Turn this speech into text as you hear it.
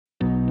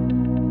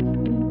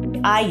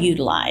I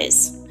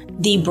utilize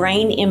the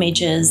brain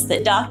images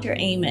that Dr.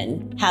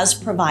 Amen has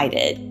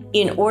provided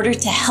in order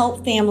to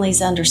help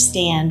families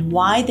understand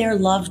why their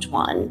loved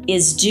one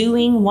is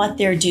doing what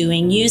they're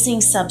doing, using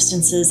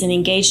substances and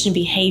engaged in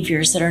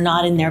behaviors that are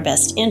not in their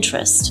best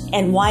interest,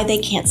 and why they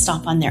can't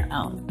stop on their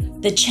own.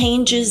 The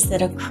changes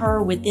that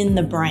occur within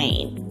the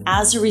brain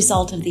as a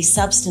result of these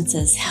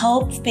substances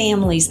help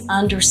families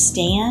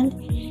understand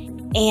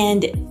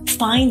and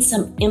find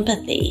some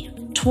empathy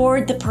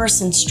toward the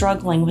person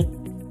struggling with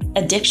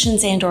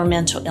addictions and/or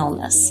mental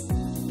illness.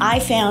 I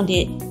found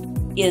it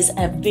is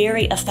a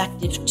very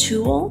effective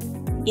tool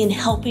in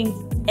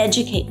helping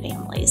educate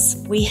families.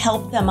 We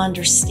help them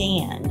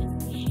understand,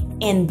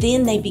 and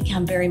then they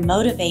become very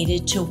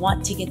motivated to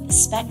want to get the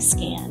SPECT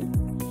scan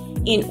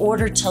in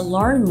order to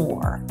learn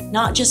more,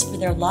 not just for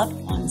their loved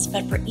ones,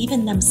 but for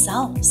even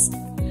themselves,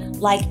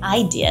 like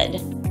I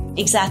did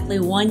exactly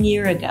 1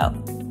 year ago.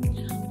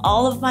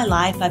 All of my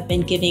life, I've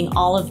been giving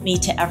all of me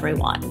to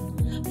everyone,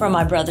 from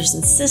my brothers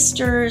and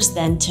sisters,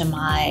 then to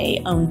my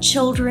own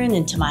children,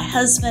 and to my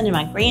husband and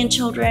my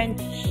grandchildren,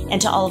 and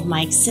to all of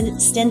my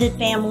extended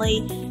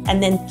family,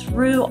 and then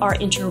through our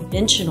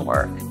intervention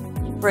work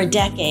for a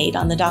decade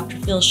on the Dr.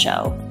 Phil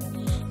Show,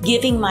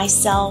 giving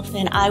myself,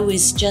 and I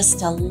was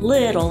just a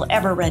little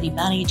ever-ready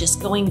bunny, just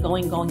going,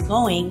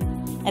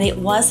 and it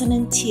wasn't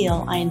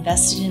until I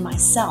invested in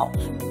myself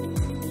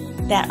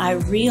that I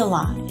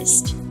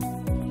realized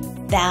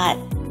that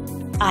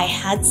I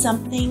had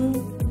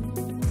something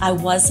I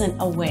wasn't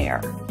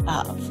aware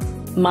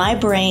of. My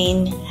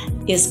brain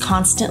is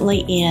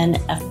constantly in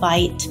a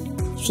fight,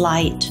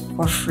 flight,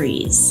 or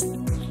freeze.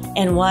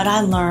 And what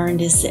I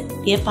learned is that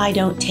if I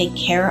don't take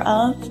care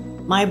of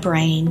my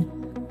brain,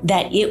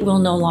 that it will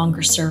no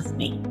longer serve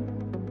me.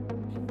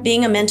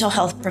 Being a mental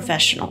health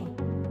professional,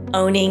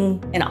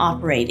 owning and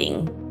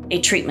operating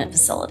a treatment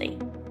facility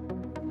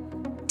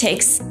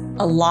takes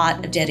a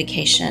lot of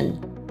dedication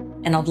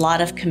and a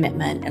lot of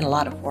commitment and a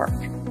lot of work.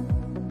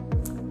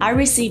 I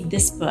received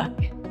this book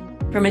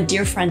from a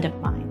dear friend of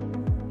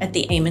mine at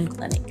the Amen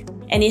Clinic,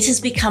 and it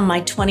has become my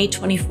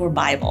 2024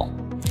 Bible.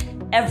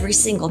 Every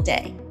single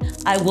day,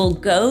 I will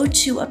go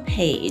to a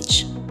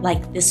page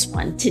like this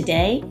one.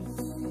 Today,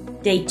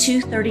 day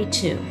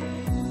 232,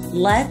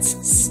 let's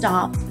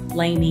stop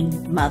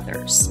blaming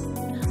mothers.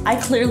 I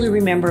clearly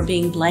remember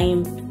being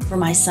blamed for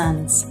my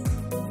son's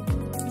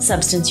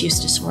substance use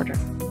disorder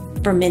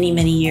for many,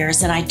 many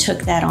years, and I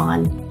took that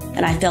on,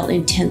 and I felt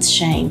intense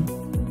shame.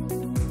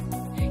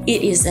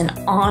 It is an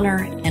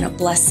honor and a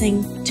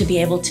blessing to be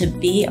able to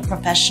be a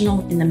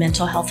professional in the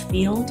mental health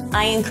field.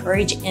 I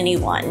encourage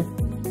anyone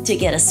to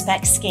get a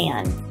SPECT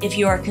scan if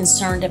you are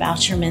concerned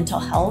about your mental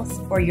health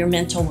or your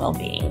mental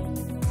well-being.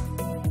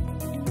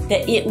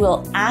 That it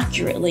will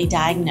accurately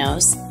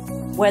diagnose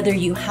whether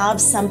you have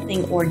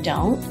something or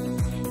don't.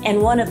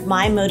 And one of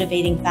my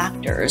motivating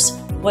factors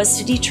was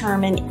to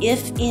determine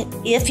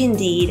if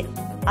indeed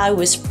I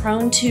was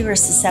prone to or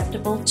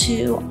susceptible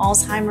to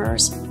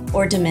Alzheimer's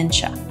or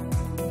dementia.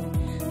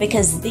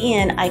 Because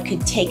then I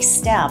could take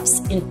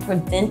steps in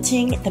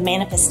preventing the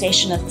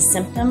manifestation of the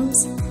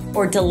symptoms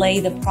or delay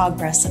the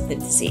progress of the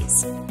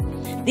disease.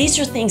 These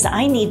are things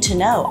I need to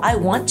know, I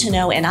want to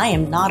know, and I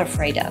am not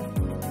afraid of.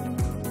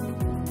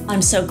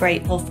 I'm so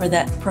grateful for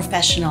the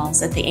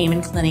professionals at the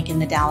Amen Clinic in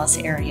the Dallas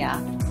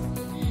area.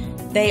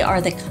 They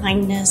are the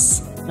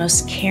kindest,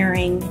 most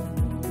caring,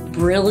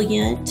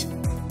 brilliant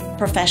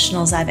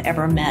professionals I've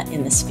ever met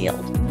in this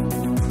field.